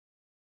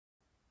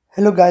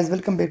Hello guys,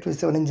 welcome back to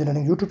Civil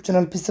Engineering YouTube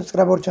channel. Please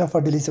subscribe our channel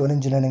for daily civil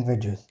engineering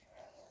videos.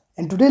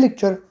 In today's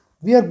lecture,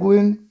 we are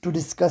going to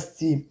discuss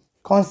the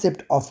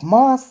concept of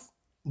mass,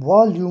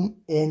 volume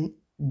and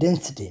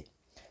density.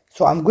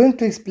 So I'm going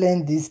to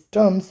explain these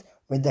terms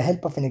with the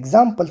help of an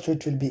example so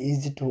it will be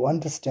easy to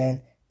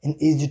understand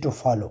and easy to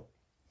follow.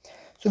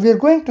 So we are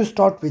going to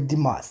start with the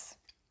mass.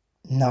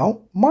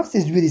 Now, mass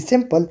is very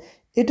simple.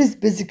 It is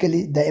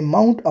basically the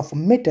amount of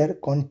matter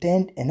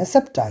contained in a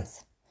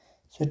substance.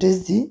 So it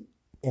is the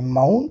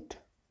amount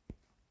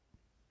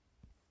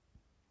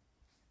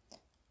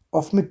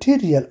of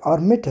material or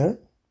matter,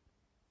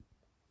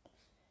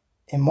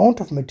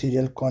 amount of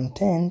material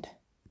contained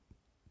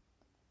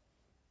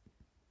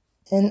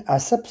in a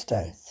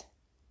substance.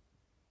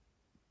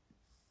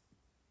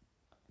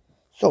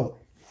 So,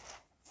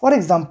 for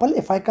example,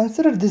 if I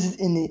consider this is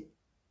in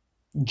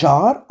a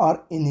jar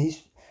or in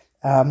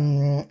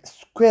a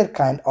square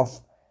kind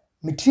of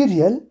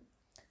material,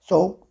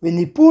 so when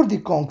we pour the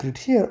concrete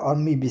here or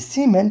maybe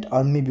cement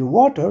or maybe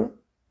water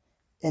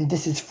and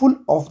this is full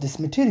of this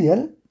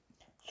material,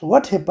 so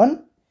what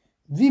happen?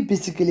 We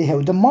basically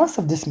have the mass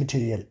of this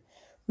material.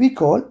 We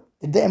call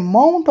that the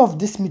amount of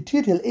this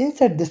material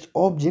inside this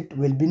object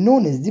will be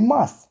known as the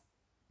mass.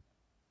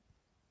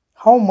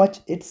 How much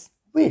its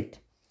weight.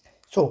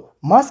 So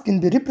mass can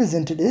be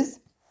represented as,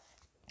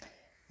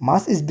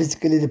 mass is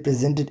basically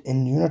represented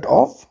in unit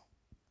of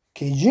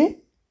kg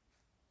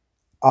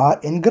or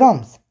in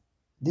grams.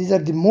 These are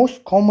the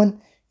most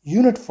common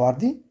unit for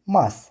the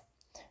mass.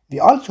 We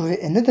also have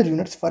another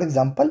units, for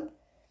example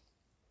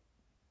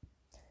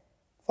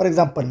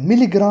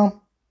milligram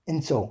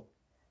and so,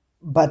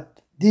 but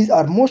these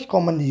are most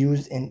commonly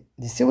used in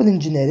the civil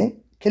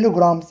engineering,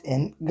 kilograms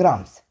and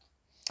grams.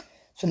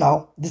 So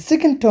now the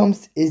second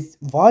terms is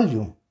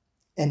volume,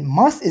 and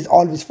mass is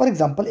always, for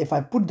example, if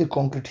I put the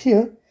concrete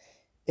here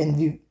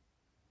and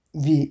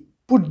we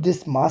put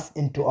this mass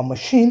into a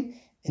machine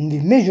and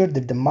we measure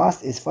that the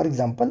mass is, for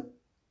example,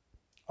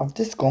 of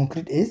this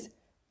concrete is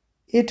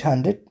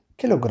 800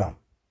 kilogram.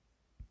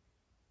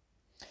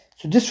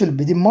 So this will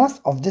be the mass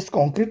of this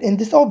concrete in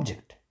this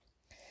object.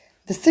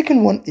 The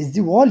second one is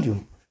the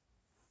volume.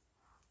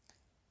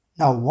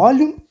 Now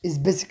volume is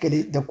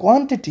basically the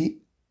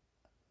quantity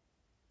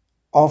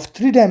of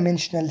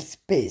three-dimensional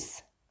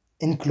space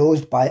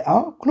enclosed by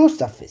a closed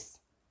surface.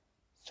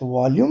 So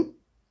volume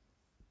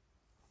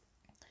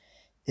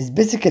is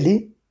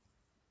basically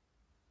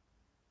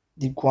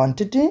the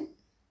quantity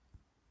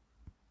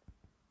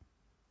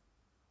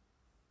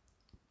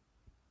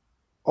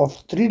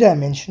of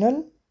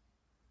three-dimensional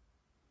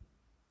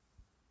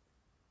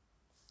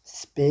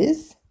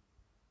space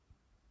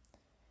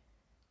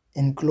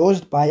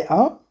enclosed by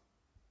a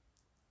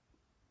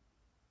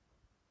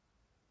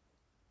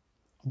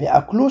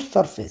closed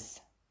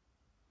surface.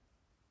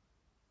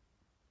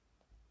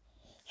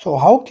 So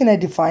how can I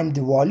define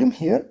the volume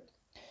here?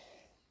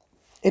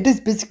 It is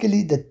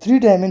basically the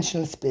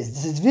three-dimensional space.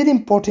 This is very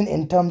important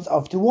in terms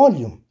of the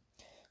volume.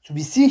 So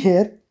we see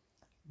here,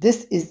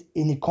 this is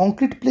in a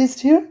concrete placed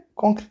here,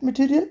 concrete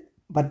material,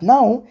 but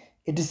now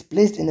it is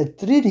placed in a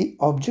 3D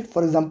object.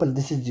 For example,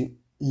 this is the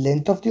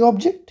length of the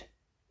object,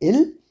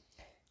 L,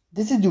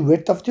 this is the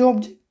width of the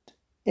object,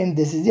 and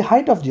this is the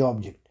height of the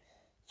object.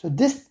 So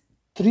this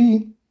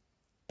three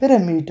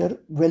parameter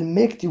will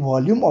make the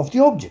volume of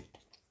the object.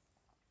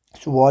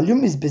 So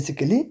volume is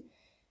basically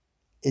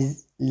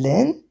is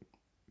length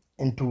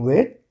into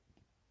width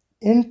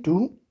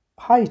into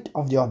height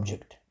of the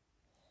object.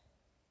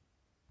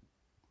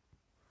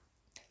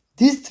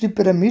 These three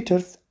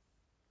parameters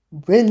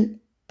will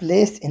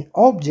place an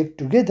object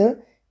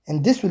together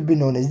and this will be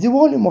known as the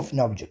volume of an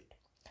object.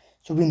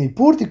 So when we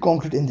pour the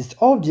concrete in this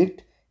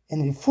object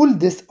and we fill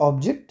this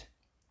object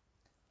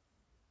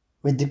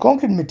with the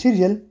concrete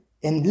material,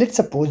 and let's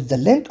suppose the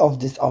length of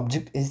this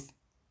object is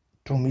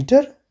 2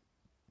 meter,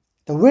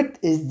 the width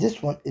is,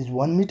 this one is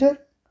 1 meter,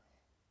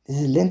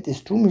 this length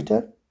is 2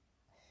 meter,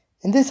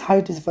 and this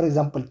height is, for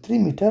example, 3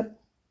 meter.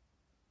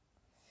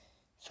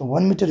 So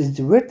 1 meter is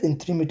the width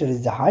and 3 meter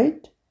is the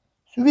height.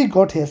 So we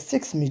got here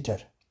 6 meter,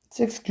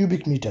 6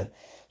 cubic meter.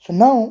 So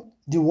now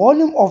the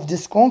volume of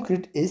this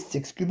concrete is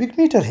 6 cubic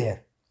meter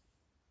here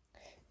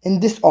in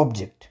this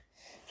object.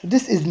 So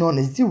this is known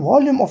as the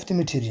volume of the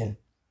material.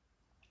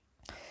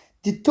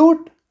 The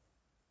third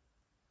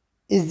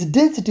is the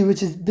density,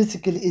 which is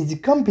basically is the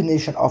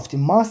combination of the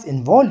mass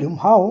and volume.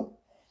 How?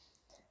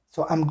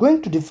 So I'm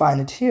going to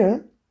define it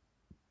here.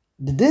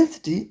 The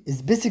density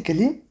is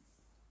basically,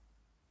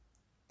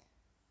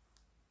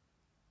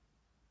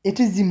 it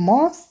is the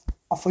mass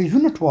of a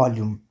unit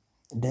volume.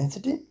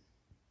 Density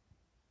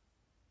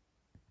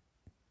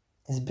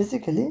is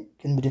basically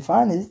can be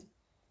defined as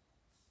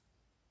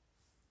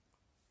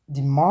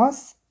the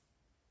mass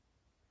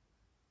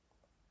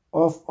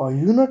of a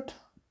unit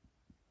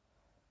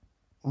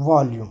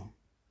volume.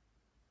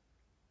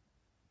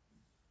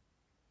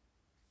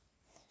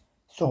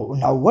 So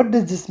now what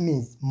does this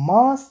mean?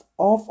 Mass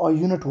of a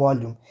unit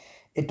volume.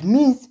 It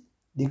means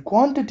the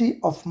quantity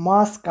of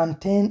mass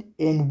contained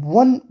in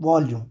one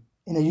volume.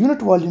 In a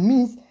unit volume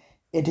means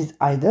it is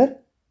either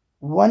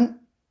 1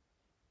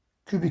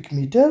 cubic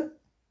meter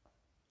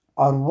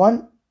or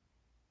 1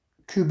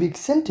 cubic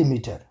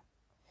centimeter.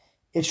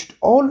 It should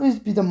always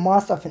be the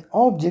mass of an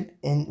object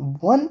in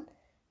 1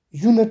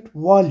 unit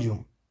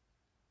volume.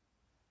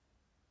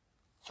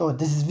 So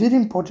this is very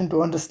important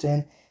to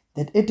understand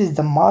that it is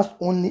the mass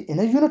only in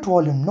a unit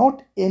volume,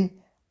 not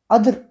in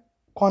other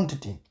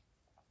quantity.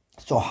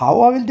 So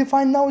how I will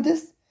define now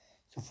this?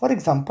 So for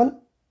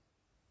example,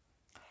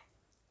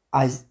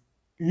 I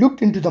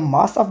looked into the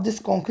mass of this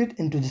concrete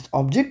into this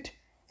object,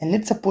 and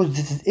let's suppose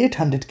this is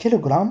 800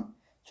 kilogram.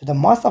 So the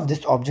mass of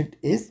this object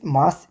is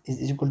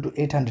equal to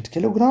 800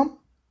 kilogram,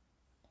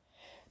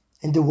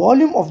 and the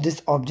volume of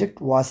this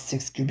object was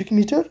 6 cubic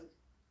meter.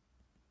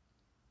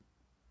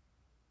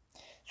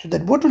 So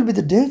that what will be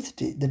the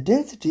density? The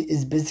density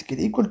is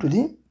basically equal to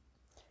the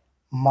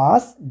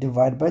mass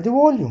divided by the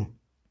volume.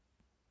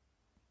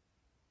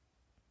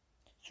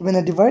 So when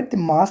I divide the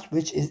mass,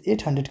 which is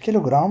 800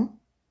 kilogram,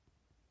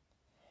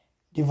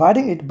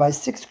 dividing it by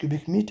 6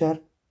 cubic meter,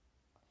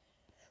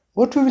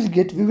 what we will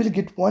get? We will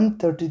get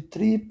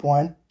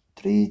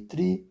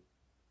 133.33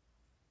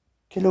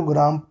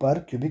 kilogram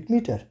per cubic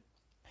meter.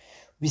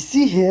 We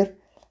see here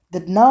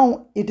that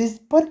now it is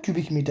per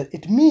cubic meter.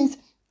 It means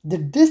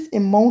that this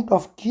amount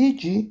of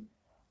kg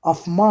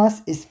of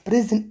mass is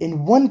present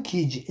in 1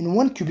 kg, in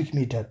 1 cubic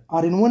meter,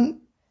 or in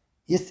one,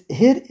 yes,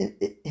 here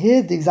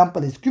the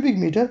example is cubic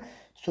meter.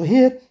 So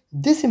here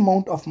this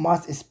amount of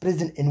mass is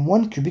present in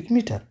 1 cubic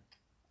meter.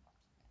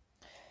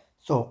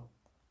 So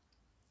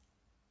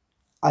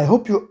I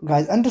hope you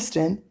guys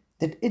understand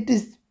that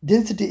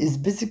density is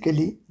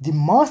basically the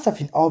mass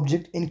of an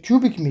object in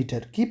cubic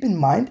meter. Keep in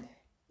mind,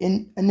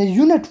 in a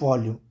unit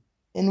volume,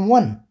 in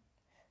 1,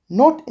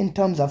 not in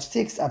terms of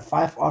 6 or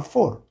 5 or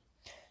 4.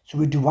 So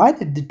we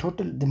divided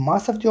the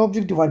mass of the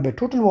object divided by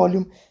total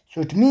volume. So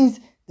it means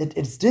that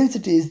its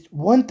density is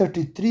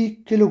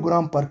 133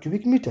 kilogram per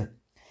cubic meter.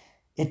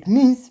 It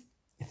means,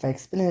 if I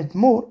explain it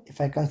more,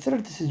 if I consider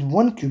this is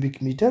 1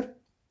 cubic meter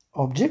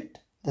object,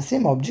 the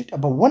same object,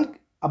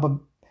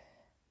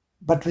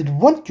 but with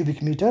 1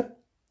 cubic meter,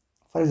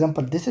 for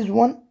example, this is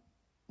 1,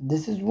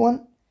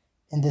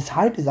 and this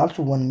height is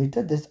also 1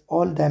 meter, this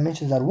all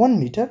dimensions are 1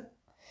 meter,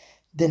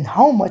 then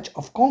how much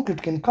of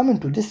concrete can come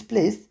into this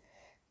place?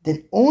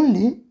 Then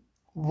only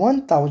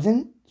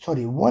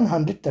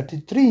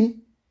 133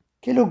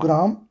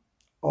 kilogram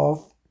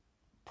of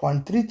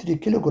 0.33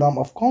 kilogram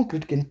of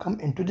concrete can come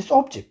into this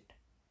object.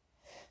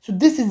 So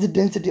this is the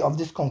density of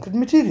this concrete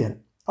material,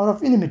 or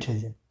of any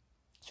material.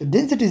 So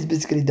density is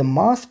basically the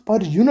mass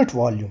per unit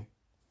volume.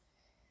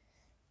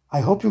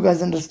 I hope you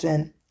guys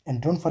understand,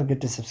 and don't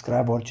forget to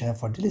subscribe our channel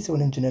for daily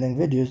civil engineering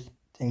videos.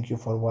 Thank you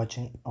for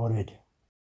watching our video.